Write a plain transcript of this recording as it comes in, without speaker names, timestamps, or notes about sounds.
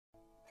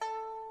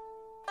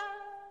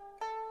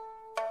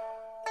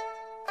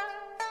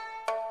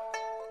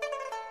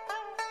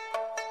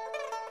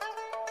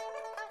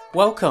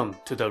Welcome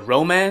to the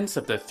Romance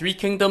of the Three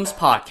Kingdoms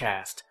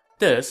podcast.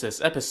 This is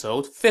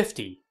episode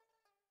 50.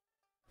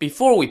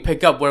 Before we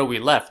pick up where we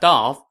left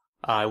off,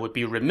 I would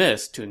be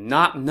remiss to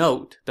not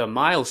note the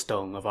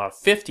milestone of our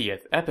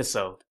 50th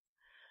episode.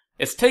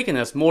 It's taken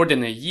us more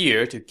than a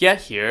year to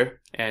get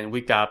here, and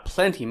we've got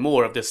plenty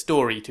more of the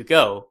story to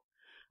go.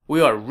 We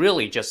are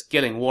really just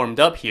getting warmed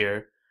up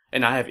here,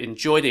 and I have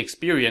enjoyed the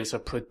experience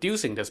of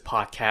producing this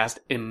podcast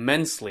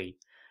immensely,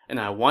 and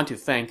I want to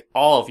thank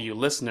all of you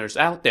listeners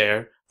out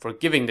there for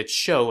giving the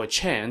show a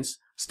chance,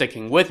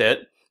 sticking with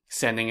it,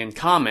 sending in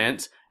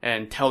comments,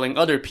 and telling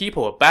other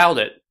people about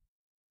it.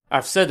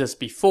 I've said this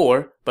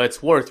before, but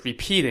it's worth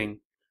repeating.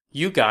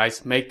 You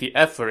guys make the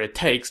effort it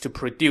takes to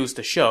produce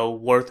the show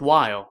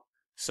worthwhile.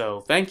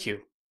 So thank you.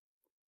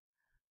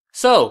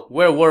 So,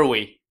 where were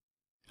we?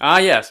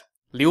 Yes,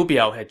 Liu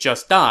Biao had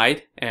just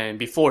died, and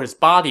before his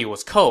body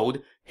was cold,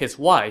 his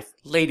wife,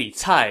 Lady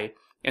Cai,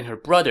 and her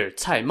brother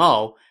Cai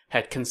Mao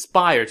had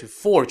conspired to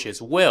forge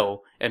his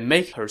will and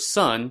make her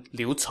son,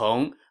 Liu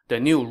Cong, the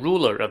new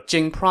ruler of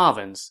Jing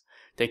province.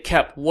 They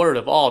kept word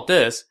of all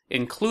this,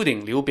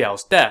 including Liu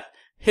Biao's death,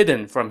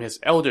 hidden from his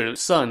elder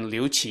son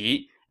Liu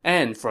Qi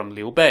and from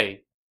Liu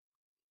Bei.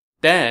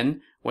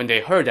 Then, when they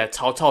heard that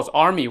Cao Cao's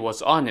army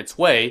was on its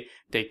way,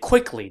 they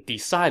quickly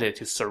decided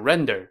to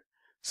surrender.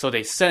 So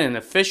they sent an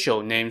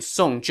official named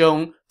Song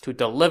Zhong to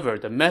deliver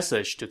the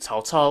message to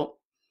Cao Cao.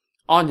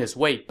 On his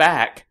way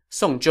back,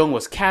 Song Zhong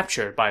was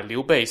captured by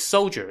Liu Bei's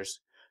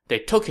soldiers. They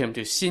took him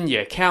to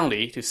Xinye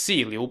County to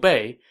see Liu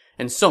Bei,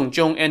 and Song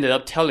Zhong ended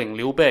up telling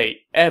Liu Bei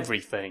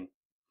everything.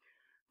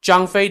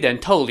 Zhang Fei then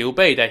told Liu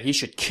Bei that he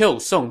should kill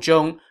Song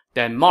Zhong,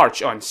 then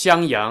march on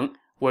Xiangyang,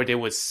 where they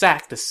would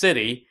sack the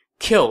city,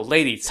 kill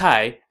Lady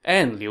Cai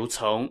and Liu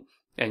Cong,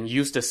 and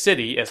use the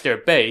city as their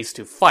base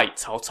to fight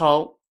Cao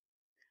Cao.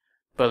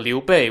 But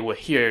Liu Bei would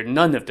hear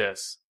none of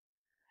this.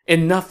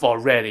 "Enough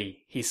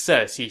already," he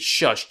says he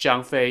shushed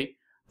Zhang Fei.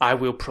 "I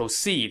will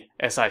proceed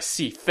as I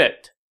see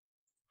fit."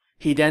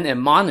 He then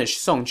admonished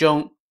Song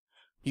Zhong.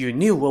 "You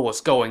knew what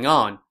was going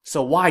on,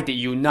 so why did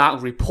you not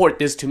report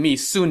this to me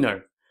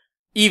sooner?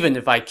 Even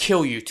if I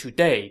kill you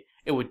today,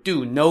 it would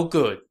do no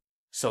good.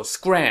 So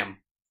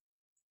scram."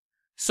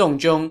 Song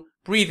Zhong,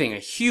 breathing a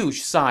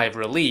huge sigh of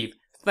relief,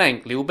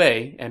 thanked Liu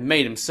Bei and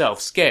made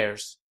himself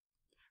scarce.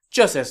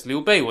 Just as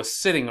Liu Bei was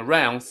sitting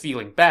around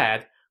feeling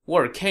bad,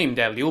 word came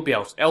that Liu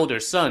Biao's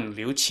elder son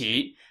Liu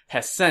Qi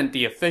had sent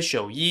the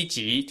official Yi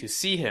Ji to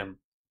see him.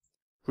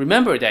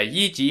 Remember that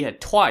Yi Ji had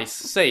twice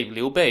saved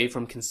Liu Bei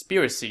from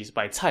conspiracies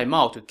by Cai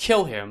Mao to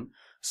kill him,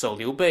 so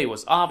Liu Bei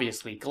was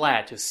obviously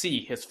glad to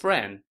see his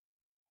friend.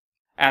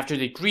 After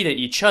they greeted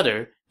each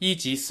other, Yi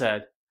Ji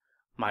said,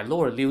 "My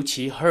lord Liu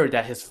Qi heard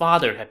that his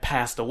father had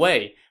passed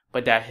away,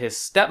 but that his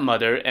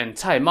stepmother and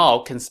Cai Mao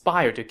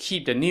conspired to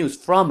keep the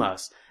news from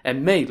us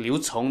and made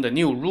Liu Cong the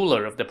new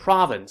ruler of the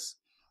province.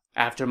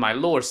 After my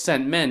lord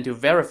sent men to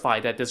verify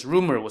that this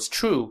rumor was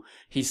true,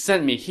 he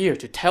sent me here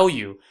to tell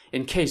you,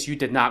 in case you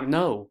did not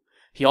know.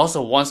 He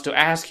also wants to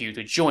ask you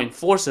to join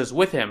forces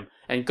with him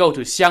and go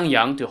to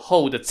Xiangyang to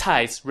hold the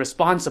Cais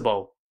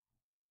responsible."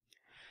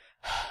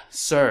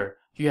 "Sir,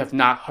 you have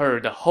not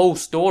heard the whole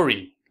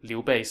story,"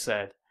 Liu Bei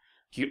said.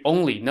 "You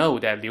only know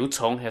that Liu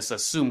Cong has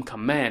assumed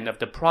command of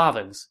the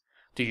province.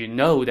 Do you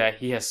know that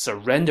he has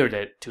surrendered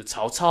it to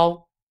Cao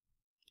Cao?"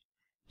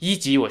 Yi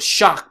Ji was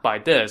shocked by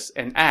this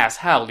and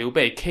asked how Liu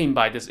Bei came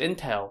by this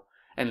intel,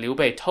 and Liu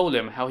Bei told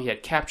him how he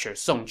had captured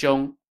Song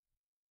Zhong.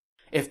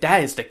 "If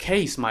that is the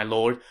case, my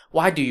lord,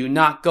 why do you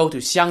not go to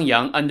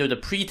Xiangyang under the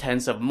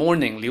pretense of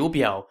mourning Liu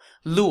Biao,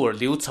 lure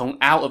Liu Cong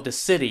out of the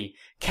city,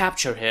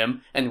 capture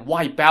him, and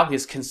wipe out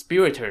his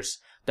conspirators?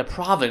 The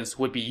province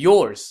would be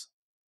yours."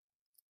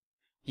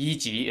 "Yi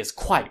Ji is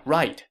quite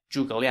right,"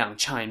 Zhuge Liang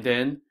chimed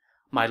in.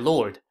 "My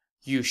lord,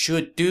 you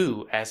should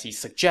do as he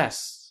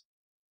suggests."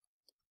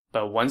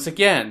 But once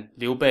again,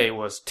 Liu Bei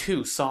was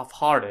too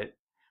soft-hearted.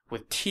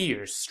 With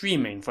tears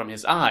streaming from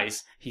his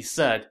eyes, he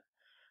said,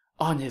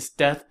 "On his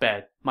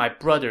deathbed, my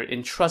brother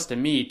entrusted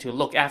me to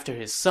look after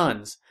his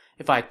sons.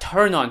 If I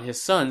turn on his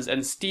sons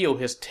and steal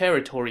his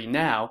territory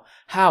now,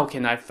 how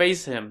can I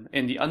face him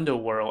in the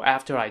underworld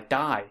after I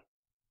die?"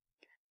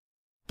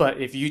 "But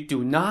if you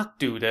do not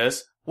do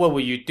this, what will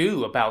you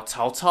do about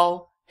Cao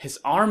Cao? His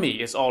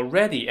army is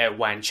already at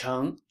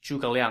Wancheng,"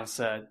 Zhuge Liang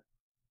said.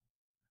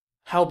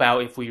 "How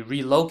about if we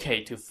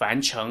relocate to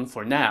Fancheng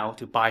for now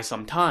to buy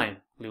some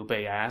time?" Liu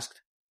Bei asked.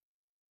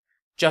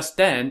 Just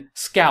then,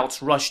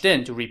 scouts rushed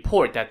in to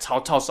report that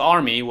Cao Cao's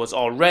army was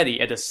already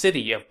at the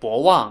city of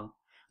Bowang.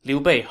 Liu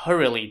Bei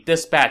hurriedly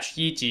dispatched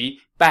Yi Ji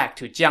back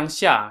to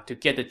Jiangxia to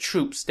get the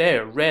troops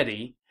there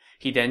ready.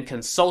 He then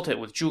consulted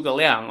with Zhuge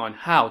Liang on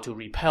how to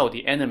repel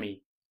the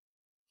enemy.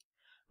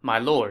 "My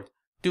lord,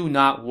 do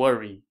not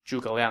worry,"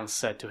 Zhuge Liang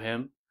said to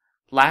him.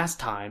 "Last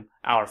time,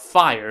 our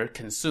fire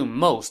consumed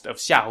most of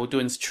Xiahou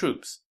Dun's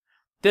troops.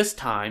 This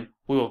time,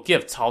 we will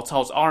give Cao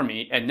Cao's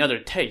army another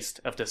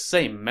taste of the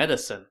same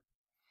medicine.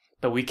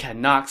 But we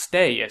cannot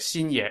stay at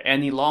Xinye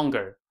any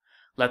longer.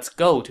 Let's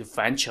go to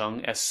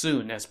Fancheng as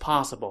soon as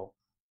possible."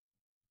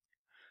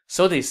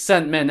 So they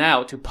sent men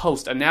out to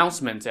post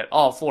announcements at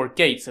all 4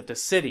 gates of the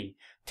city,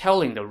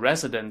 telling the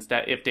residents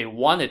that if they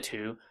wanted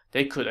to,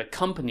 they could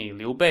accompany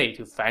Liu Bei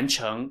to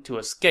Fancheng to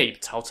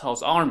escape Cao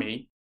Cao's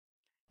army.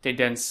 They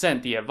then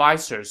sent the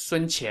advisor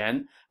Sun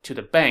Qian to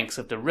the banks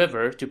of the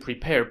river to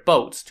prepare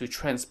boats to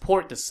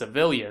transport the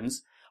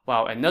civilians,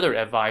 while another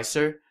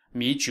advisor,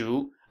 Mi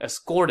Zhu,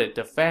 escorted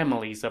the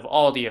families of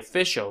all the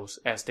officials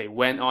as they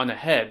went on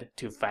ahead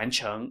to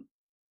Fancheng.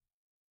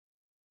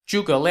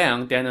 Zhuge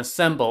Liang then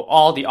assembled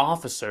all the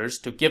officers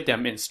to give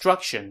them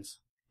instructions.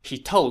 He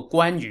told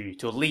Guan Yu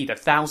to lead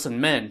 1,000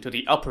 men to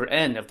the upper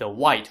end of the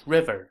White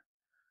River.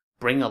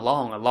 Bring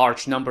along a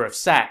large number of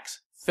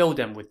sacks, fill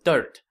them with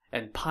dirt,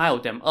 and pile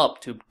them up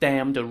to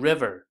dam the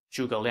river,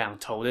 Zhuge Liang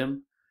told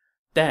him.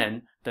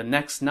 Then, the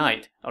next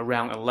night,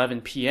 around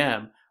 11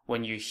 p.m.,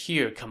 when you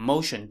hear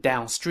commotion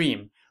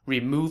downstream,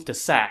 remove the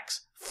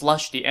sacks,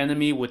 flush the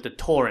enemy with the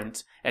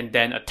torrent, and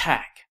then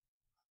attack.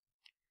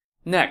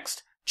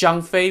 Next,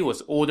 Zhang Fei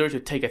was ordered to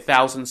take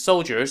 1,000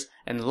 soldiers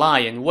and lie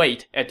in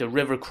wait at the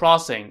river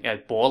crossing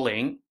at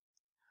Boling.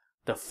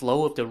 The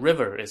flow of the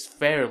river is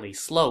fairly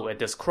slow at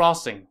this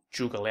crossing,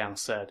 Zhuge Liang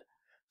said.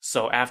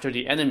 So after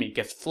the enemy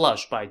gets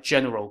flushed by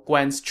General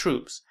Guan's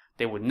troops,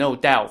 they would no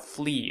doubt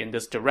flee in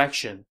this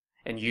direction,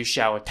 and you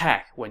shall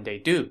attack when they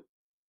do.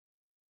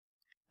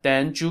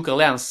 Then Zhuge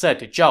Liang said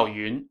to Zhao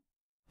Yun,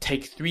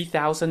 "Take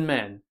 3,000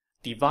 men,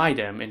 divide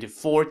them into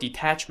 4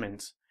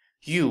 detachments.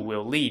 You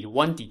will lead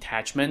 1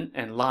 detachment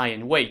and lie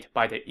in wait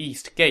by the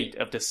east gate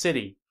of the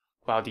city,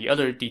 while the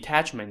other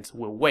detachments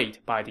will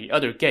wait by the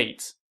other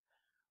gates.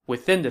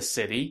 Within the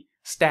city,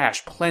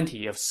 stash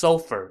plenty of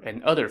sulfur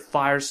and other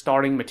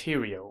fire-starting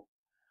material.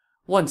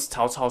 Once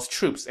Cao Cao's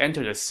troops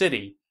enter the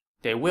city,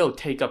 they will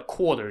take up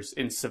quarters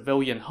in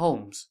civilian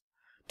homes.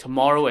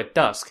 Tomorrow at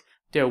dusk,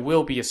 there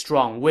will be a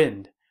strong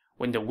wind.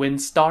 When the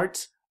wind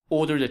starts,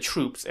 order the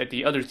troops at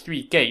the other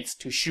 3 gates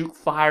to shoot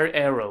fire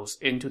arrows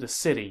into the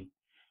city.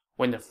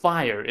 When the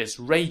fire is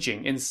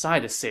raging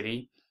inside the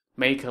city,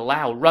 make a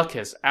loud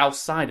ruckus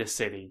outside the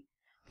city.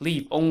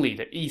 Leave only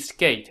the east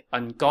gate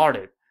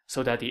unguarded,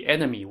 so that the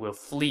enemy will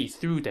flee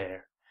through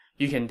there.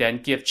 You can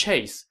then give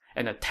chase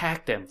and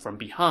attack them from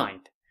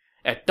behind.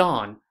 At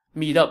dawn,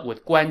 meet up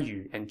with Guan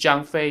Yu and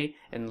Zhang Fei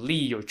and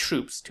lead your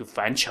troops to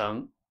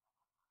Fancheng."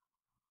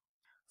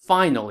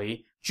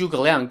 Finally, Zhuge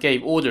Liang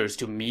gave orders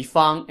to Mi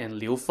Fang and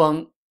Liu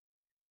Feng.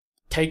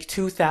 "Take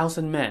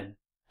 2,000 men.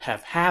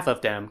 Have half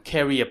of them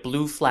carry a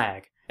blue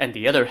flag, and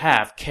the other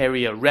half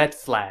carry a red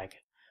flag.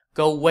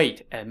 Go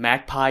wait at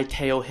Magpie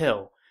Tail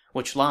Hill,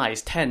 which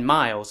lies 10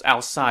 miles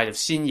outside of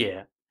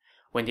Xinye.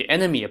 When the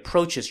enemy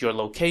approaches your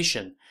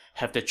location,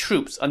 have the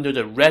troops under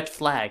the red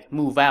flag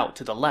move out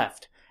to the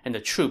left, and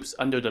the troops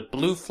under the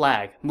blue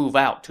flag move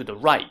out to the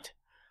right.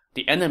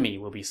 The enemy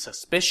will be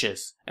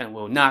suspicious and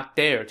will not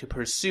dare to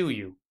pursue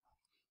you.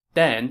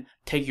 Then,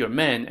 take your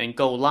men and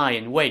go lie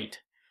in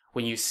wait.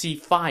 When you see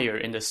fire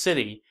in the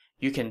city,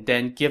 you can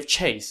then give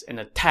chase and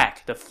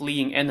attack the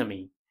fleeing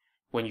enemy.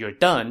 When you're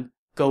done,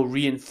 go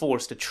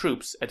reinforce the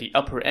troops at the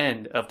upper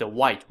end of the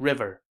White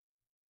River."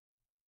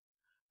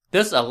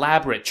 This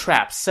elaborate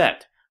trap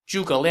set,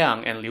 Zhuge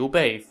Liang and Liu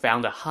Bei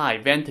found a high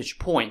vantage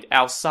point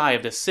outside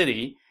of the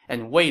city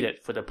and waited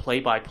for the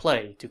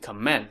play-by-play to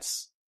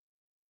commence.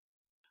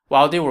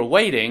 While they were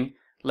waiting,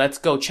 let's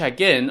go check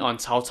in on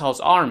Cao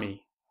Cao's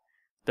army.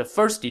 The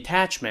first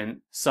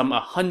detachment, some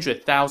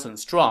 100,000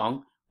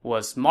 strong,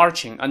 was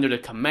marching under the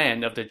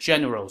command of the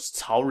generals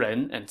Cao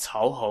Ren and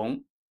Cao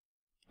Hong.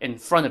 In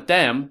front of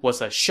them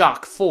was a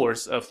shock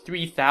force of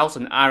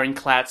 3,000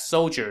 ironclad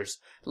soldiers,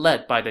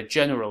 led by the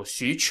general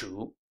Xu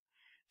Chu.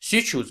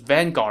 Xu Chu's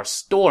vanguard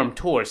stormed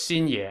toward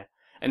Xinye,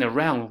 and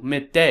around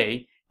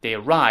midday, they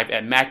arrived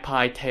at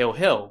Magpie Tail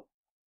Hill.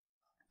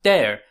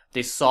 There,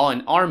 they saw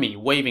an army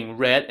waving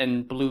red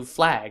and blue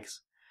flags.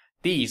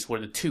 These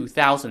were the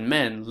 2,000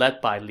 men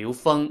led by Liu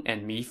Feng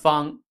and Mi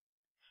Fang.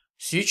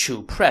 Xu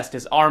Chu pressed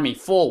his army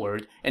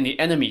forward, and the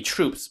enemy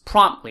troops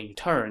promptly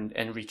turned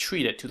and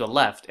retreated to the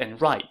left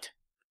and right.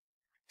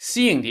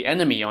 Seeing the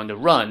enemy on the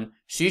run,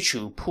 Xu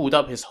Chu pulled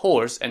up his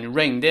horse and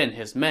reined in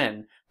his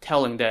men,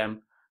 telling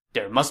them,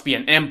 "There must be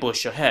an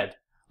ambush ahead.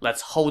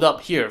 Let's hold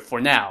up here for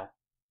now."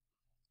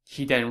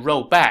 He then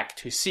rode back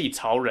to see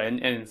Cao Ren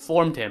and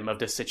informed him of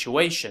the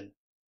situation.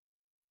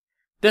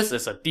 "This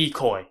is a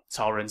decoy,"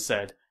 Cao Ren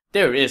said.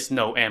 "There is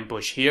no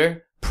ambush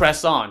here.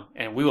 Press on,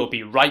 and we will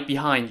be right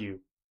behind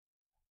you."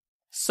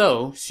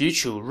 So Xu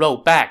Chu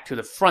rode back to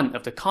the front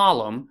of the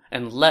column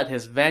and led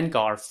his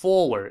vanguard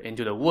forward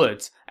into the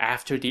woods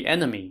after the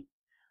enemy.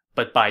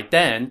 But by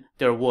then,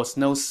 there was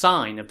no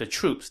sign of the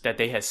troops that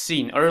they had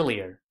seen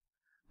earlier.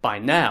 By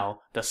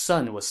now, the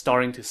sun was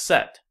starting to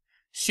set.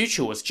 Xu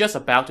Chu was just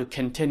about to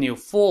continue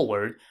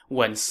forward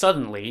when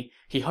suddenly,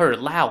 he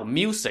heard loud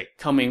music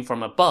coming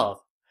from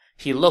above.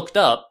 He looked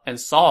up and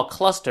saw a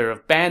cluster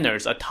of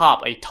banners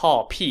atop a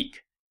tall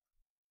peak.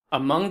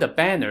 Among the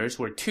banners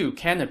were 2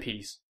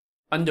 canopies.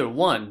 Under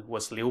one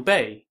was Liu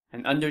Bei,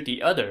 and under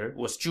the other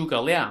was Zhuge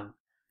Liang.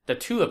 The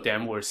 2 of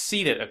them were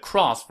seated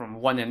across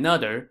from one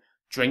another,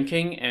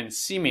 drinking and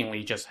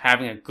seemingly just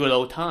having a good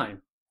old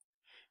time.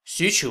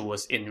 Xu Chu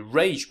was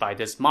enraged by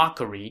this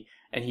mockery,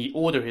 and he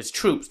ordered his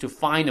troops to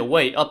find a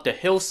way up the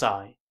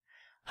hillside.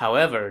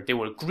 However, they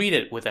were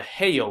greeted with a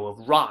hail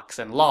of rocks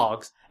and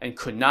logs and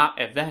could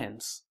not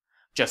advance.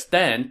 Just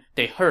then,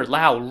 they heard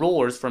loud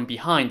roars from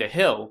behind the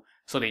hill,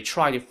 so they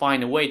tried to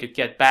find a way to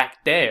get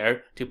back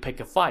there to pick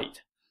a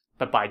fight.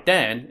 But by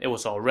then, it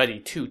was already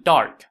too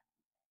dark.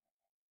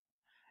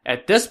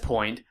 At this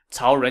point,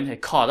 Cao Ren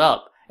had caught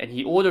up, and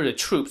he ordered the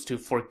troops to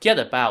forget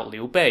about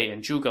Liu Bei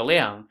and Zhuge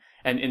Liang,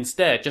 and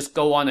instead just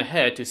go on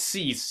ahead to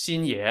seize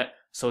Xinye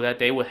so that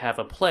they would have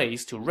a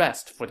place to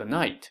rest for the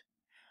night.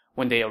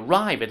 When they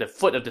arrived at the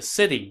foot of the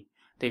city,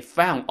 they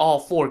found all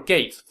 4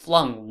 gates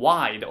flung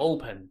wide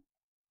open.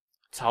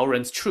 Cao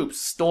Ren's troops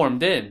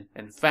stormed in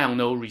and found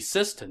no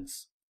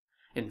resistance.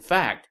 In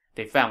fact,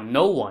 they found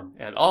no one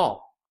at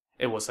all.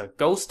 It was a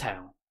ghost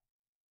town.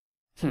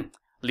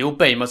 Liu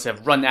Bei must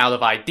have run out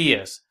of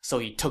ideas, so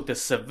he took the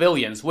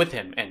civilians with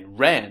him and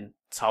ran,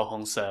 Cao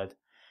Hong said.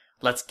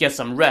 Let's get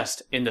some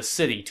rest in the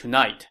city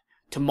tonight.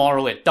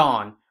 Tomorrow at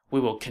dawn, we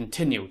will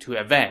continue to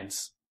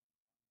advance.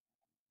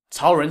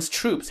 Cao Ren's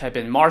troops had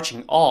been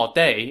marching all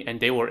day and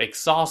they were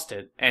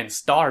exhausted and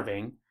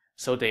starving,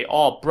 so they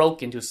all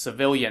broke into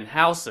civilian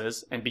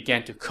houses and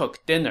began to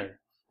cook dinner,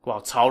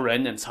 while Cao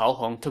Ren and Cao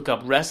Hong took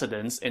up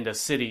residence in the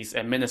city's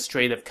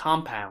administrative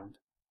compound.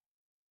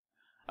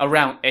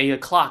 Around 8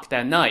 o'clock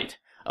that night,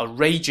 a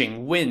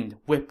raging wind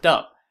whipped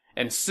up,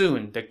 and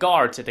soon the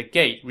guards at the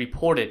gate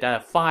reported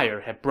that a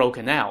fire had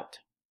broken out.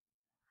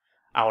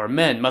 Our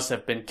men must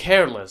have been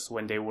careless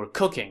when they were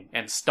cooking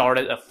and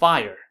started a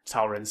fire,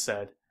 Cao Ren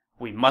said.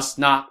 We must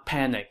not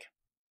panic.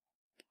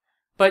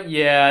 But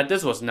yeah,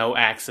 this was no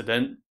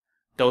accident.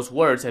 Those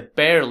words had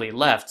barely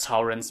left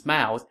Cao Ren's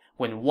mouth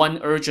when one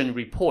urgent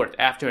report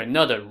after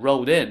another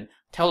rolled in,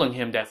 telling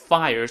him that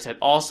fires had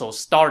also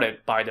started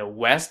by the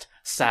west,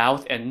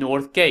 south, and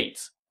north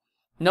gates.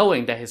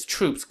 Knowing that his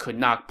troops could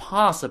not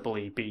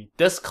possibly be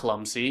this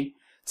clumsy,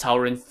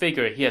 Cao Ren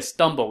figured he had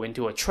stumbled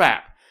into a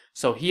trap,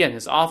 so he and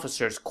his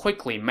officers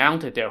quickly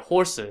mounted their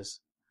horses.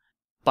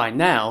 By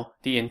now,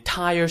 the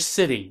entire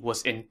city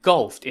was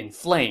engulfed in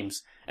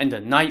flames, and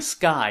the night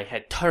sky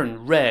had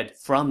turned red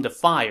from the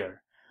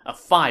fire. A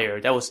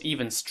fire that was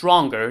even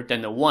stronger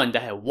than the one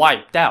that had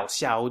wiped out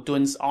Xiahou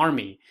Dun's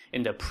army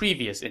in the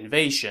previous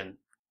invasion.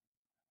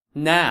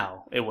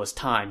 Now it was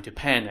time to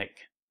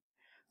panic.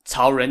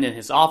 Cao Ren and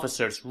his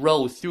officers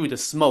rode through the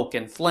smoke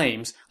and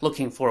flames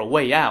looking for a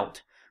way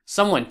out.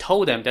 Someone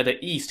told them that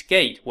the east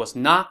gate was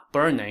not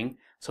burning,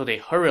 so they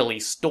hurriedly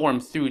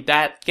stormed through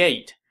that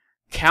gate.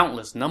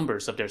 Countless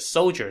numbers of their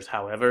soldiers,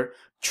 however,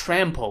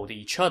 trampled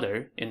each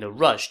other in the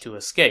rush to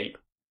escape.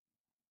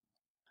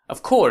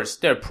 Of course,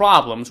 their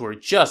problems were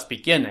just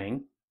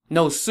beginning.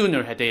 No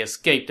sooner had they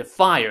escaped the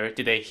fire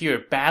did they hear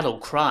battle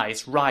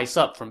cries rise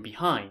up from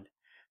behind.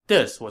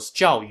 This was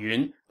Zhao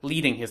Yun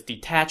leading his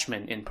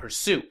detachment in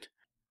pursuit.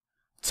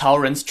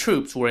 Cao Ren's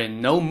troops were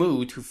in no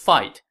mood to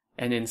fight,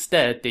 and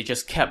instead they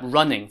just kept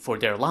running for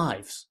their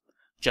lives.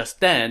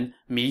 Just then,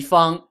 Mi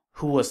Fang,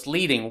 who was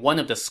leading one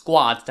of the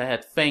squads that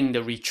had feigned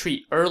the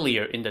retreat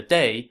earlier in the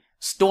day,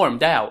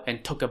 stormed out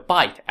and took a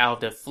bite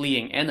out of the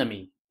fleeing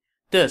enemy.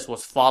 This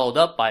was followed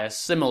up by a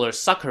similar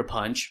sucker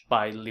punch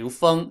by Liu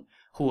Feng,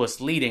 who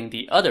was leading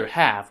the other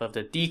half of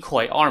the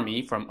decoy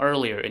army from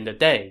earlier in the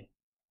day.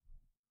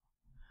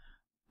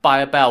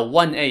 By about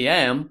 1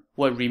 a.m.,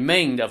 what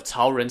remained of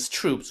Cao Ren's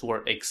troops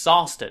were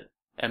exhausted,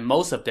 and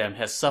most of them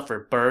had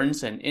suffered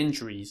burns and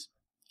injuries.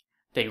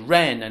 They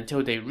ran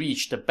until they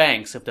reached the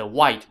banks of the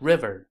White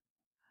River.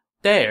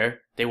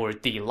 There, they were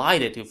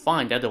delighted to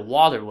find that the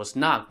water was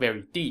not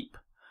very deep,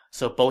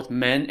 so both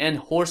men and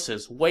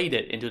horses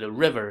waded into the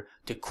river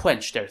to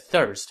quench their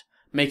thirst,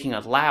 making a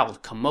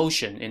loud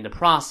commotion in the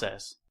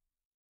process.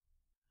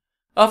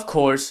 Of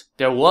course,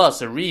 there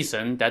was a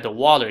reason that the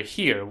water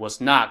here was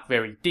not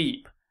very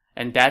deep,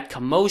 and that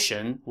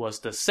commotion was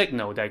the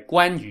signal that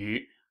Guan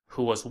Yu,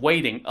 who was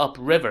wading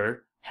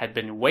upriver, had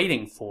been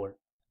waiting for.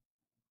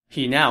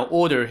 He now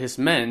ordered his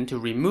men to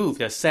remove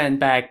the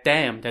sandbag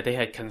dam that they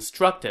had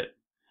constructed,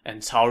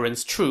 and Cao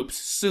Ren's troops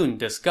soon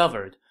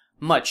discovered,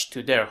 much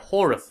to their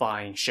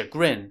horrifying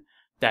chagrin,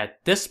 that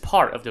this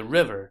part of the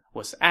river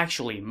was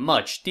actually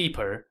much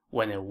deeper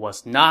when it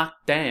was not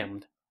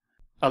dammed.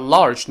 A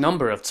large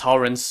number of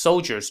Cao Ren's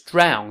soldiers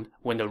drowned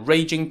when the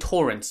raging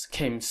torrents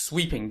came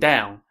sweeping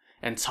down,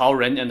 and Cao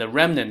Ren and the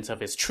remnants of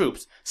his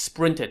troops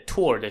sprinted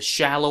toward the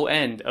shallow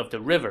end of the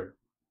river.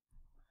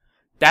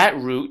 That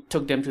route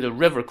took them to the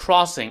river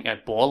crossing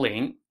at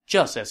Boling,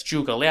 just as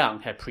Zhuge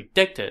Liang had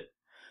predicted.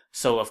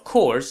 So of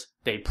course,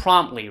 they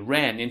promptly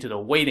ran into the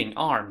waiting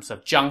arms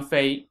of Zhang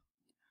Fei.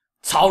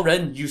 "Cao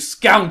Ren, you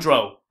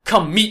scoundrel!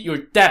 Come meet your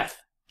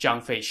death!"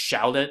 Zhang Fei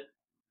shouted.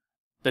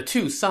 The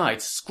two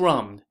sides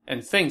scrummed,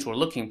 and things were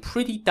looking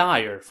pretty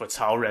dire for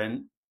Cao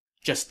Ren.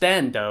 Just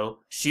then,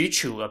 though, Xu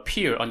Chu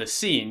appeared on the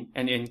scene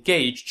and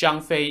engaged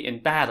Zhang Fei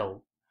in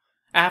battle.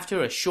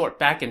 After a short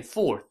back and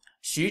forth,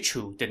 Xu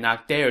Chu did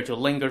not dare to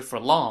linger for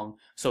long,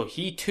 so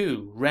he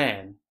too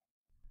ran.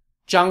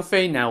 Zhang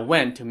Fei now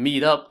went to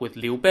meet up with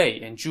Liu Bei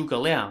and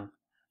Zhuge Liang.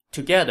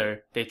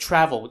 Together, they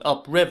traveled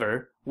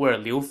upriver, where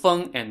Liu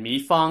Feng and Mi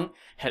Fang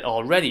had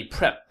already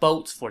prepped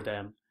boats for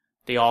them.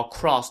 They all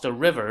crossed the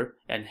river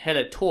and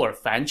headed toward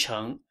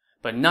Fancheng,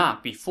 but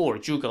not before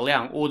Zhuge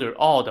Liang ordered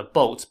all the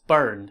boats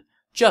burned,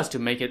 just to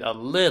make it a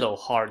little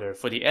harder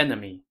for the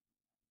enemy.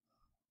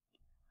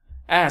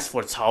 As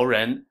for Cao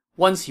Ren,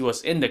 once he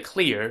was in the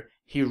clear,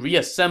 he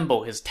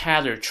reassembled his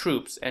tattered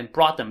troops and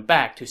brought them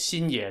back to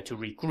Xinye to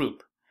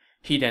regroup.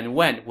 He then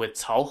went with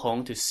Cao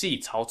Hong to see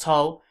Cao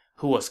Cao,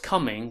 who was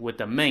coming with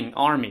the main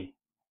army.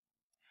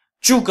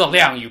 "Zhuge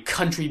Liang, you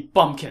country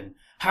bumpkin!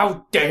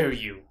 How dare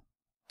you!"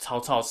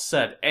 Cao Cao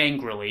said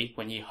angrily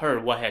when he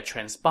heard what had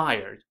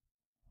transpired.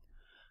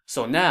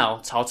 So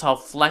now Cao Cao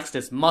flexed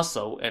his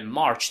muscle and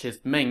marched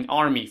his main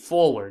army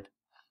forward.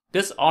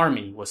 This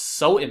army was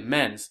so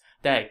immense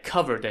that it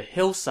covered the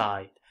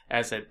hillside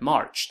as it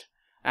marched.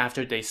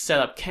 After they set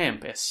up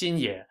camp at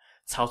Xinye,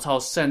 Cao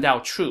Cao sent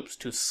out troops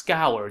to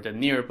scour the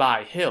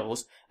nearby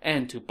hills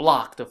and to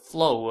block the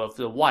flow of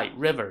the White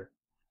River.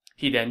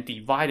 He then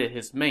divided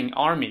his main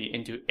army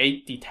into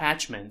 8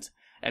 detachments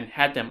and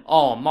had them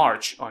all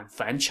march on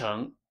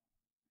Fancheng.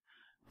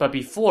 But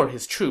before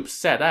his troops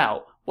set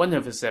out, one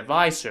of his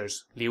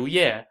advisers, Liu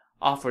Ye,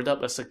 offered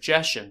up a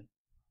suggestion.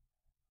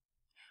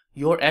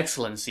 "Your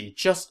Excellency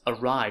just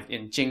arrived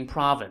in Jing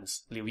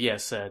province," Liu Ye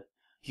said.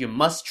 "You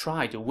must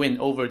try to win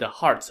over the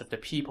hearts of the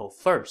people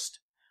first.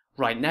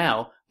 Right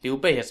now, Liu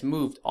Bei has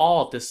moved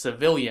all of the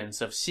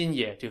civilians of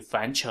Xinye to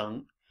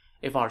Fancheng.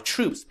 If our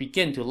troops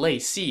begin to lay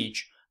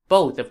siege,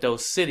 both of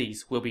those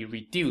cities will be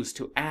reduced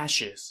to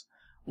ashes.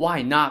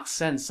 Why not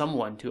send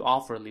someone to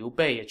offer Liu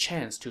Bei a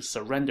chance to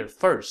surrender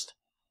first?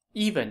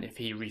 Even if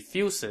he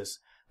refuses,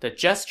 the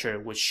gesture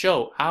would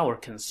show our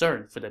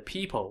concern for the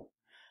people.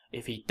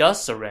 If he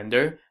does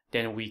surrender,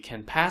 then we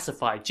can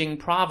pacify Jing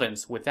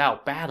province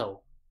without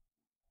battle."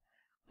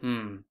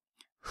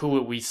 Who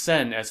would we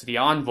send as the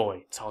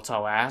envoy? Cao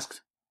Cao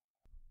asked.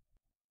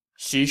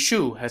 "Xu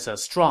Shu has a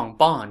strong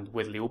bond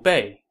with Liu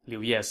Bei," Liu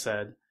Ye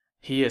said.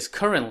 "He is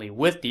currently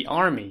with the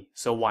army,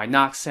 so why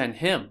not send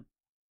him?"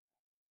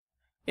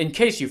 In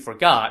case you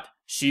forgot,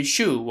 Xu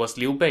Shu was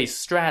Liu Bei's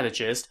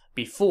strategist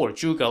before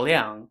Zhuge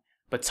Liang,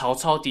 but Cao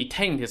Cao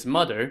detained his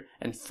mother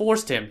and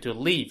forced him to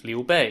leave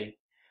Liu Bei.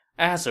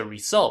 As a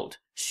result,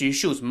 Xu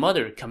Shu's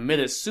mother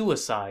committed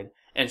suicide,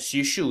 and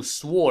Xu Shu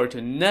swore to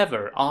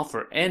never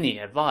offer any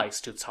advice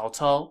to Cao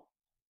Cao.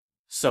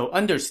 So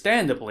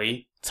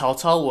understandably, Cao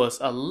Cao was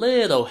a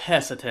little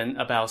hesitant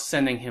about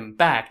sending him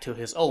back to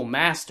his old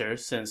master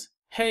since,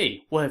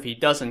 hey, what if he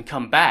doesn't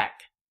come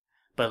back?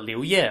 But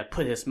Liu Ye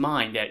put his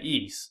mind at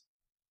ease.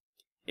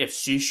 If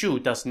Xu Shu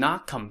does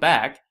not come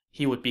back,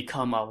 he would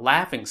become a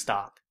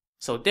laughingstock,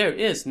 so there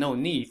is no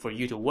need for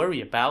you to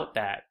worry about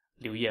that,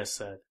 Liu Ye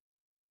said.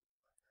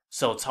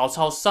 So Cao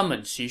Cao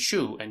summoned Xu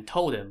Shu and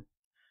told him,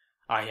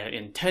 "I had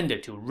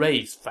intended to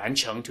raze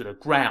Fancheng to the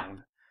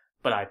ground,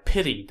 but I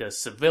pity the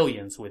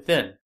civilians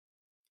within.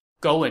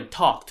 Go and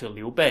talk to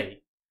Liu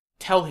Bei.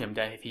 Tell him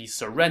that if he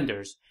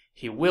surrenders,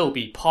 he will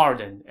be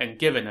pardoned and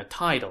given a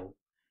title.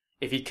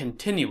 If he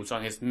continues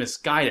on his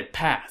misguided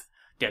path,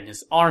 then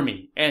his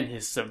army and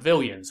his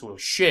civilians will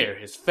share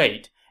his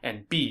fate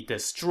and be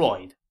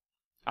destroyed.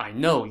 I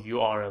know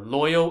you are a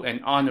loyal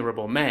and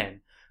honorable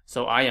man,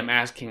 so I am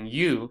asking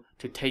you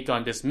to take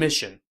on this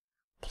mission.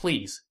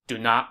 Please do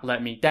not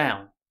let me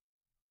down."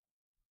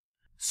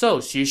 So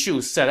Xu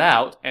Shu set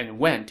out and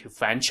went to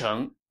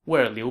Fancheng,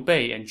 where Liu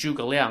Bei and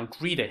Zhuge Liang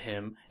greeted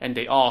him, and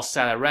they all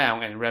sat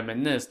around and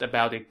reminisced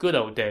about the good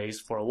old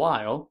days for a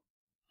while.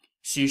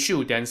 Xu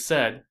Shu then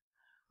said,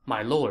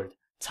 "My lord,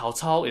 Cao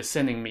Cao is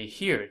sending me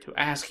here to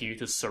ask you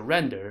to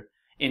surrender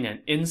in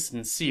an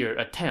insincere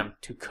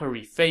attempt to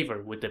curry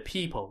favor with the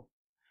people.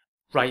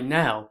 Right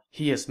now,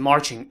 he is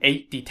marching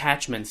 8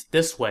 detachments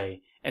this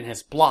way and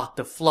has blocked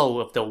the flow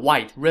of the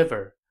White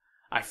River.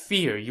 I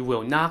fear you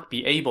will not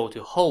be able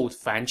to hold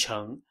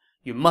Fancheng.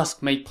 You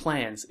must make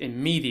plans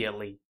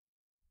immediately."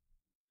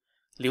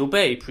 Liu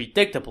Bei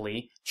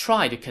predictably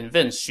tried to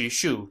convince Xu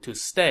Shu to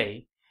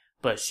stay,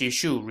 but Xu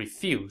Shu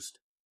refused.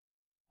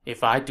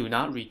 "If I do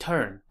not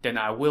return, then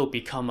I will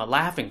become a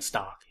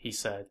laughingstock," he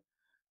said.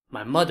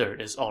 "My mother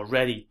is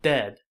already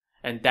dead,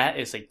 and that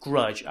is a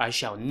grudge I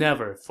shall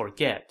never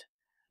forget.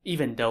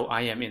 Even though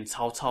I am in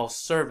Cao Cao's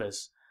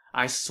service,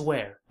 I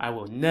swear I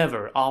will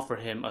never offer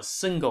him a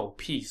single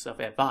piece of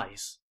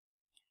advice.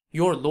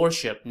 Your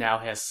lordship now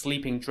has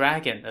Sleeping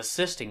Dragon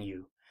assisting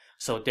you,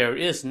 so there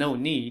is no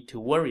need to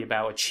worry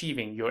about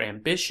achieving your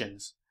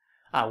ambitions.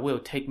 I will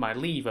take my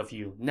leave of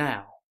you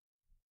now."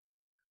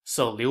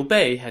 So Liu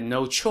Bei had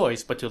no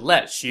choice but to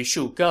let Xu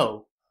Shu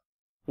go.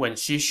 When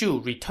Xu Shu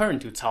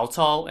returned to Cao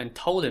Cao and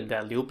told him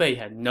that Liu Bei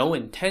had no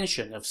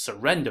intention of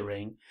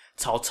surrendering,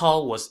 Cao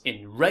Cao was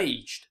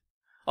enraged.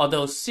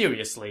 Although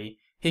seriously,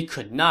 he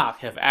could not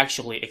have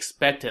actually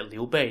expected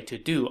Liu Bei to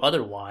do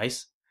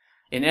otherwise.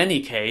 In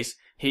any case,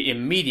 he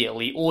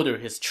immediately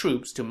ordered his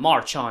troops to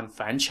march on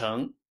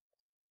Fancheng.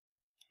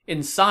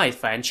 Inside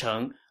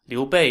Fancheng,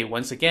 Liu Bei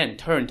once again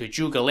turned to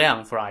Zhuge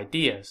Liang for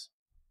ideas.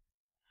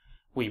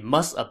 We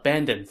must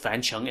abandon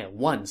Fancheng at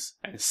once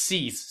and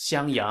seize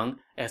Xiangyang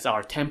as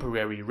our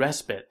temporary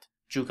respite,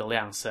 Zhuge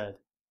Liang said.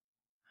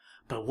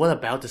 But what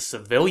about the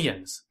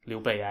civilians?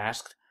 Liu Bei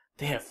asked.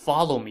 They have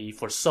followed me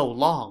for so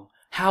long.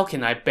 How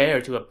can I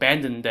bear to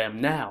abandon them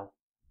now?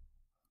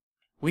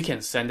 We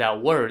can send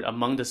out word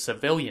among the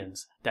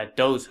civilians that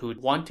those who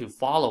want to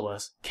follow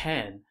us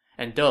can,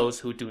 and those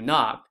who do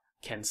not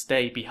can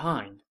stay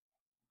behind.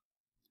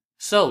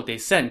 So they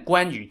sent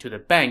Guan Yu to the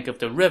bank of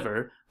the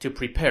river to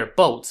prepare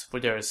boats for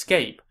their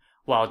escape,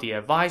 while the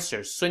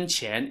advisors Sun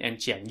Qian and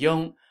Jian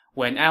Yong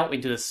went out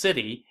into the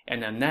city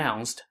and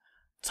announced,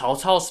 Cao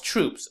Cao's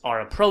troops are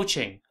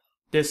approaching.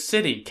 This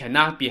city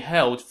cannot be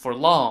held for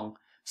long.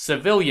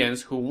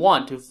 Civilians who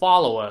want to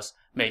follow us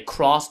may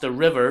cross the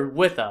river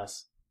with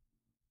us.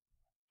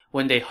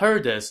 When they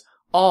heard this,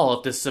 all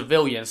of the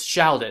civilians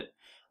shouted,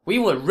 We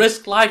would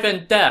risk life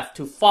and death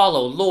to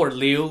follow Lord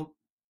Liu.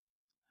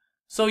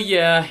 So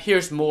yeah,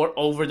 here's more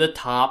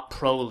over-the-top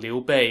pro-Liu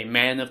Bei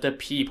man of the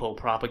people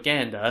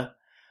propaganda.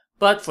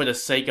 But for the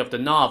sake of the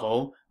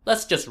novel,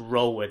 let's just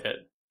roll with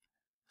it.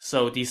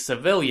 So these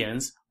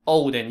civilians,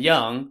 old and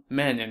young,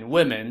 men and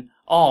women,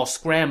 all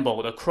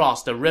scrambled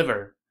across the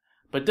river.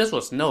 But this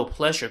was no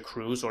pleasure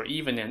cruise or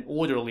even an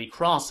orderly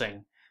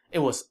crossing. It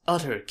was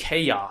utter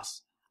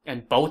chaos,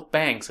 and both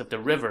banks of the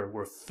river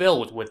were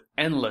filled with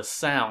endless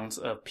sounds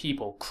of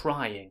people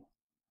crying.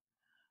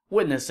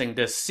 Witnessing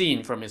this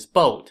scene from his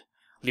boat,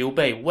 Liu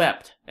Bei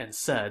wept and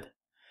said,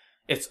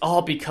 It's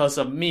all because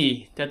of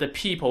me that the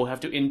people have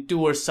to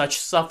endure such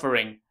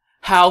suffering.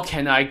 How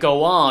can I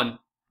go on?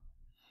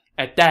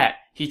 At that,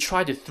 he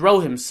tried to throw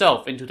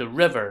himself into the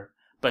river,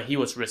 but he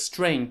was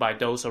restrained by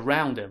those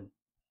around him.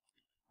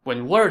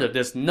 When word of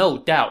this no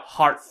doubt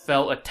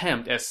heartfelt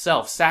attempt at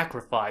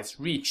self-sacrifice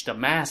reached the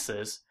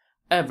masses,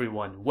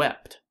 everyone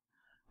wept.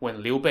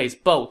 When Liu Bei's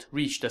boat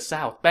reached the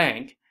south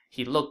bank,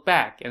 he looked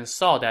back and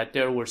saw that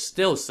there were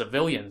still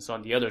civilians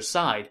on the other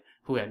side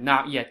who had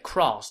not yet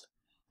crossed,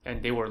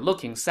 and they were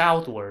looking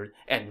southward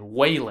and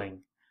wailing.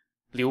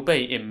 Liu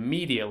Bei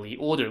immediately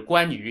ordered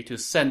Guan Yu to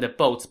send the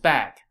boats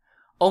back.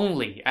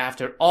 Only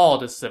after all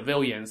the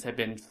civilians had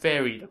been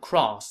ferried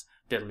across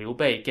did Liu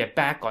Bei get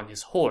back on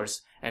his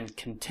horse and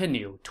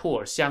continue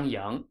toward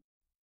Xiangyang.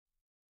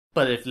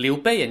 But if Liu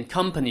Bei and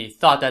company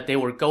thought that they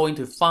were going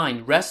to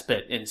find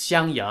respite in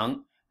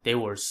Xiangyang, they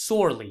were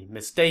sorely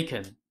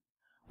mistaken.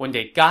 When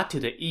they got to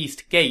the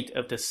east gate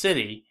of the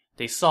city,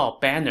 they saw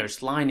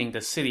banners lining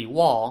the city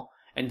wall,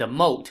 and the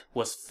moat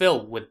was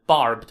filled with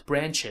barbed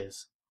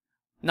branches.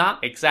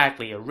 Not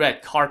exactly a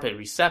red carpet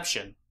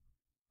reception.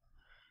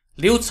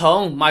 Liu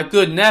Cong, my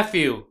good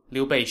nephew,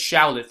 Liu Bei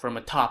shouted from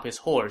atop his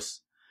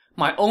horse.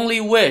 My only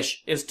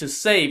wish is to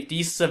save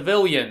these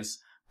civilians.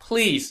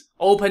 Please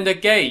open the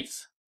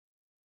gates.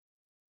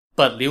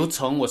 But Liu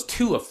Cong was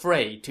too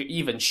afraid to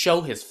even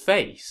show his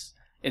face.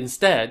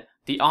 Instead,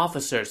 the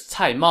officers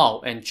Cai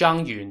Mao and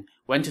Zhang Yun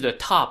went to the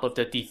top of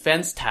the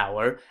defense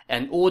tower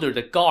and ordered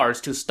the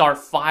guards to start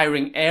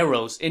firing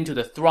arrows into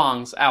the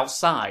throngs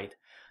outside.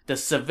 The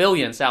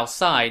civilians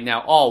outside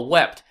now all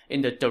wept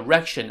in the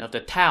direction of the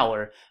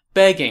tower,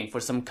 begging for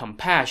some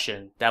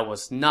compassion that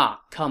was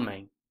not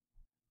coming.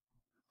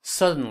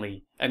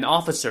 Suddenly, an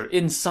officer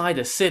inside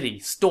the city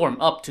stormed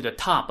up to the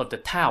top of the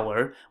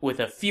tower with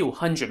a few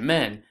hundred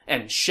men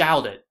and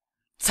shouted,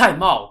 Cai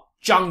Mao,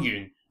 Zhang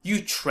Yun,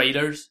 you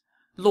traitors!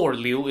 Lord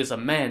Liu is a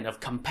man of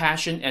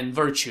compassion and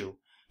virtue.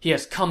 He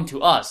has come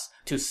to us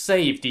to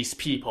save these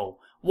people.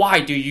 Why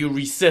do you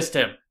resist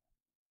him?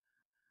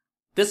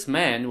 This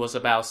man was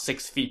about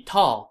 6 feet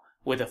tall,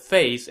 with a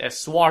face as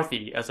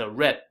swarthy as a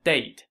red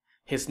date.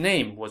 His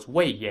name was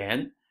Wei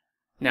Yan.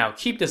 Now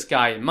keep this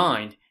guy in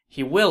mind.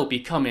 He will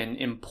become an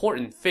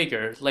important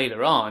figure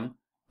later on.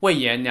 Wei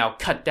Yan now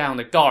cut down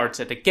the guards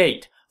at the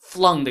gate,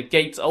 flung the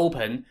gates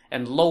open,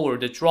 and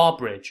lowered the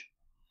drawbridge.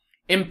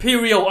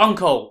 Imperial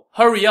uncle,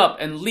 hurry up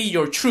and lead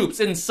your troops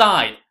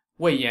inside,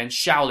 Wei Yan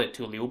shouted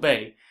to Liu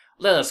Bei.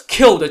 Let us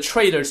kill the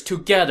traitors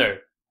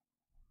together.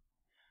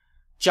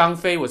 Zhang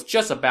Fei was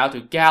just about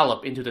to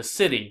gallop into the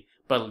city,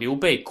 but Liu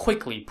Bei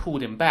quickly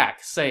pulled him back,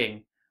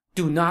 saying,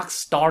 Do not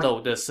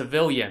startle the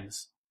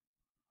civilians.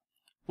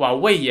 While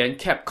Wei Yan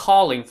kept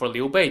calling for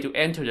Liu Bei to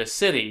enter the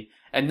city,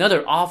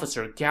 another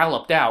officer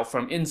galloped out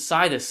from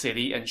inside the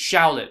city and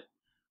shouted,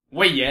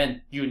 Wei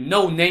Yan, you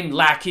no-name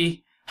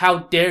lackey! How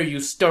dare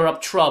you stir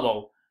up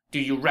trouble? Do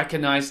you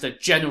recognize the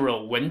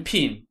General Wen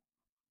Pin?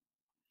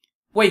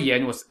 Wei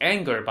Yan was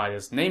angered by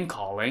this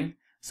name-calling,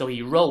 so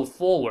he rode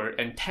forward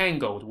and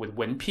tangled with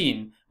Wen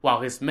Pin while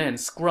his men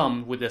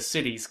scrummed with the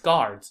city's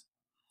guards.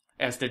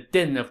 As the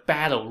din of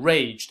battle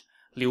raged,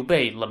 Liu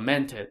Bei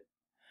lamented,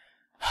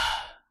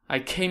 I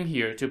came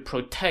here to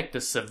protect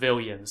the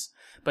civilians,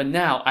 but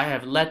now I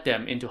have led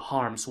them into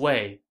harm's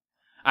way.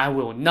 I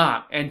will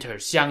not enter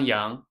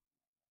Xiangyang.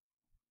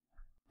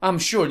 I'm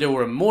sure there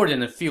were more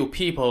than a few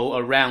people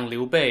around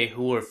Liu Bei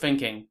who were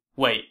thinking,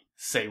 wait,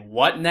 say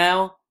what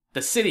now?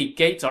 The city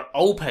gates are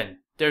open.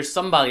 There's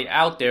somebody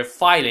out there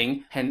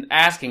fighting and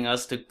asking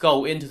us to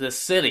go into the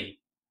city.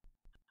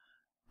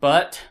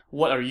 But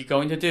what are you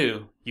going to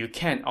do? You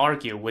can't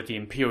argue with the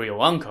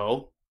imperial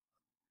uncle.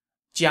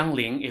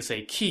 Jiangling is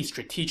a key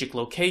strategic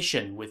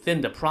location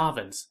within the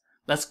province.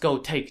 Let's go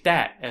take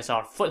that as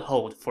our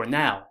foothold for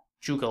now,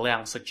 Zhuge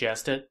Liang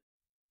suggested.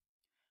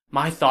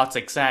 My thoughts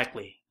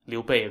exactly,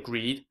 Liu Bei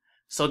agreed.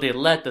 So they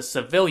led the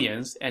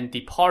civilians and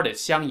departed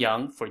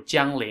Xiangyang for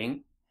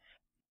Jiangling.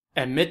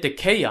 Amid the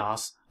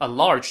chaos, a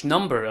large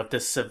number of the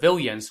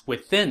civilians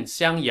within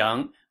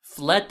Xiangyang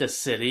fled the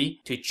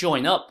city to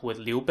join up with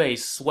Liu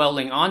Bei's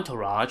swelling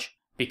entourage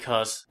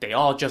because they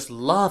all just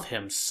love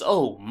him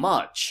so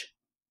much.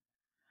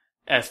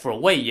 As for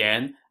Wei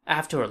Yan,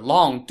 after a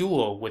long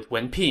duel with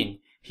Wen Pin,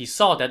 he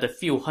saw that the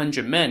few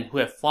hundred men who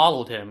had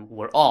followed him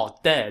were all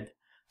dead,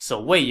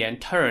 so Wei Yan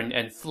turned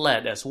and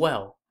fled as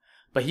well.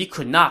 But he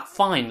could not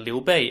find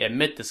Liu Bei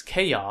amid this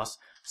chaos,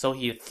 so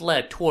he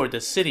fled toward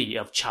the city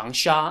of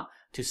Changsha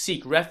to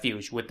seek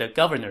refuge with the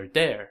governor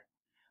there.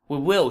 We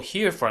will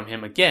hear from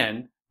him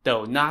again,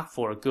 though not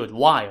for a good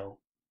while.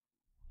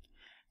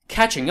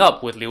 Catching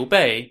up with Liu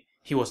Bei,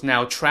 he was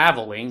now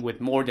traveling with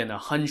more than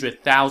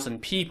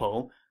 100,000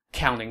 people,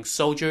 counting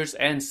soldiers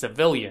and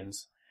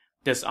civilians.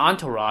 This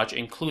entourage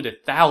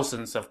included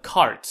thousands of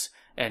carts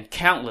and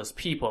countless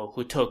people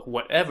who took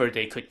whatever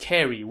they could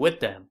carry with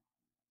them.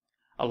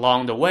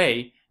 Along the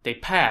way, they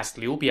passed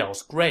Liu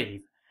Biao's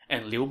grave,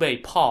 and Liu Bei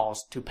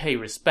paused to pay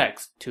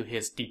respects to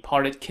his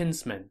departed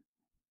kinsman.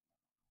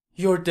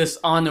 Your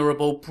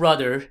dishonorable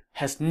brother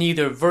has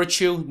neither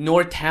virtue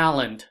nor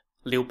talent,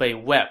 Liu Bei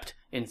wept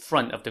in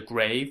front of the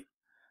grave.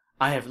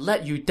 I have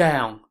let you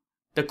down.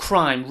 The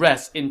crime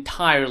rests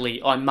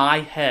entirely on my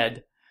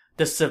head.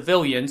 The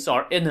civilians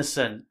are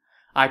innocent.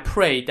 I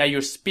pray that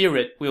your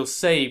spirit will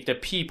save the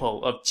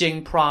people of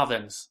Jing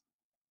province.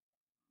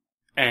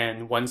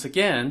 And once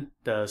again,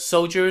 the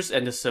soldiers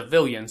and the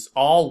civilians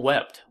all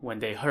wept when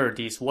they heard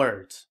these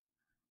words.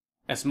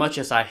 As much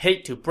as I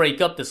hate to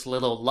break up this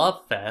little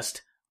love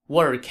fest,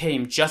 word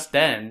came just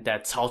then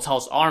that Cao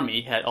Cao's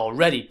army had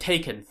already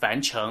taken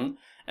Fancheng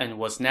and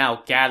was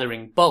now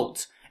gathering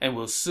boats and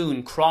will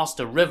soon cross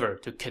the river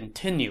to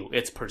continue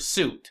its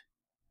pursuit.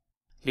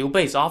 Liu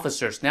Bei's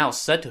officers now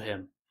said to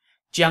him,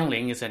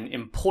 Jiangling is an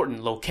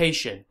important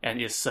location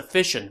and is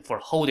sufficient for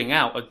holding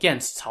out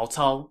against Cao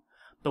Cao.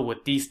 But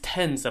with these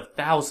tens of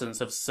thousands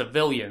of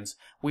civilians,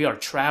 we are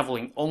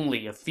traveling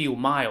only a few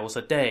miles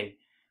a day.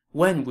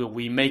 When will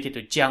we make it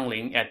to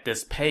Jiangling at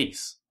this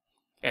pace?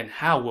 And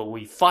how will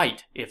we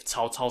fight if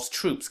Cao Cao's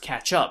troops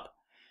catch up?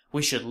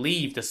 We should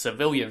leave the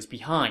civilians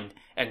behind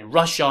and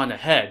rush on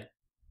ahead.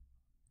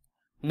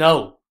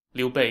 No,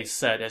 Liu Bei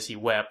said as he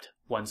wept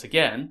once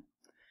again.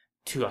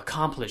 To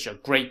accomplish a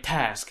great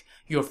task,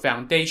 your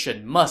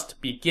foundation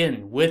must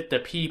begin with the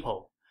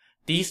people.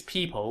 These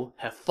people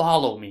have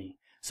followed me.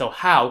 So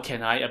how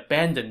can I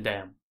abandon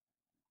them?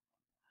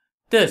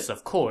 This,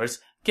 of course,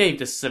 gave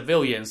the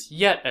civilians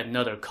yet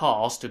another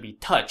cause to be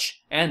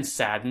touched and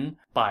saddened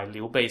by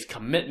Liu Bei's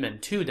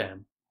commitment to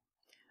them.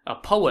 A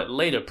poet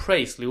later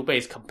praised Liu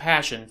Bei's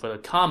compassion for the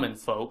common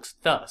folks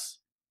thus.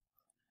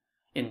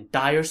 In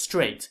dire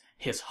straits,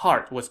 his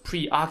heart was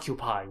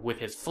preoccupied with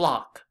his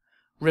flock.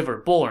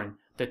 River-born,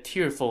 the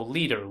tearful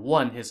leader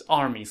won his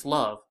army's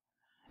love.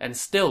 And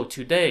still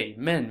today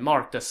men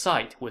mark the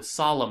site with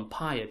solemn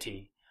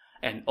piety.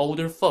 And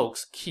older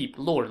folks keep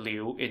Lord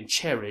Liu in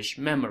cherished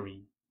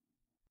memory.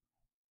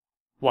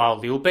 While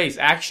Liu Bei's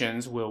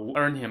actions will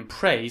earn him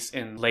praise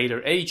in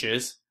later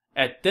ages,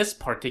 at this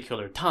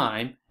particular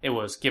time, it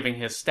was giving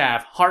his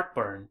staff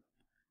heartburn.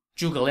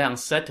 Zhuge Liang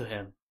said to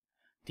him,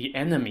 The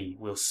enemy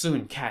will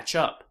soon catch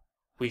up.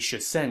 We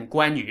should send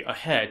Guan Yu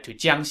ahead to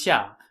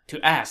Jiangxia to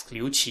ask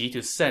Liu Qi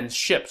to send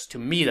ships to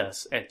meet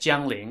us at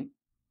Jiangling.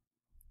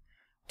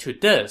 To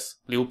this,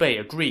 Liu Bei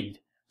agreed.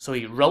 So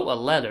he wrote a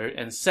letter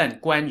and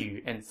sent Guan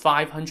Yu and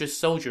 500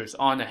 soldiers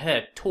on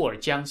ahead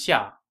toward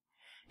Jiangxia.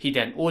 He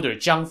then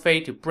ordered Zhang Fei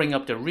to bring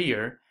up the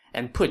rear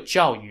and put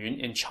Zhao Yun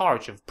in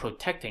charge of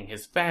protecting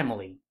his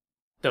family.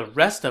 The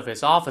rest of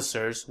his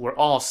officers were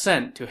all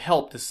sent to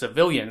help the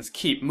civilians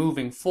keep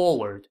moving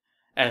forward,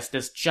 as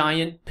this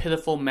giant,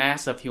 pitiful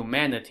mass of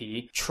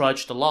humanity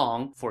trudged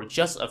along for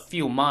just a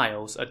few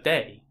miles a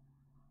day.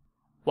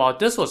 While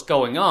this was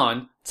going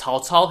on,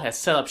 Cao Cao had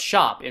set up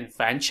shop in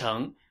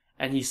Fancheng,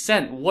 and he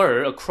sent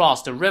word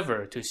across the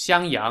river to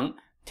Xiangyang,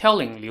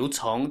 telling Liu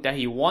Cong that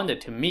he wanted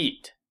to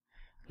meet.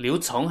 Liu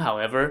Cong,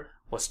 however,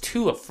 was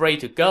too afraid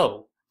to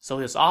go, so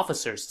his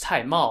officers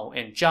Cai Mao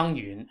and Zhang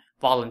Yun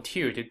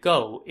volunteered to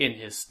go in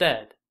his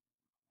stead.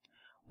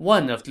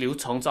 One of Liu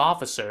Cong's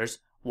officers,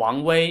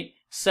 Wang Wei,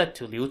 said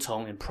to Liu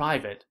Cong in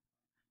private,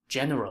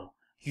 General,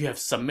 you have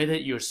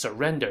submitted your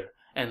surrender,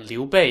 and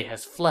Liu Bei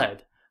has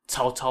fled.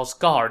 Cao Cao's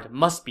guard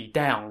must be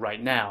down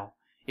right now.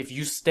 If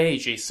you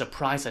stage a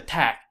surprise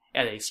attack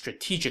at a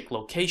strategic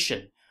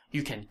location,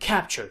 you can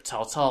capture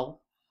Cao Cao.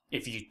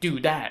 If you do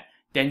that,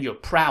 then your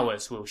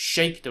prowess will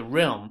shake the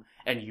realm,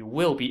 and you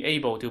will be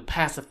able to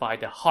pacify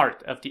the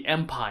heart of the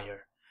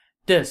empire.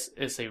 This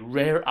is a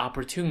rare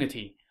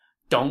opportunity.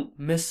 Don't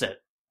miss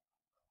it.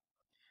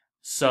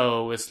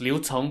 So, is Liu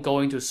Cong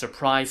going to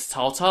surprise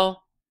Cao Cao?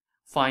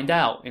 Find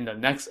out in the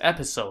next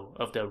episode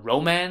of the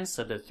Romance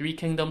of the Three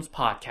Kingdoms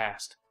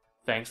podcast.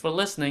 Thanks for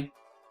listening.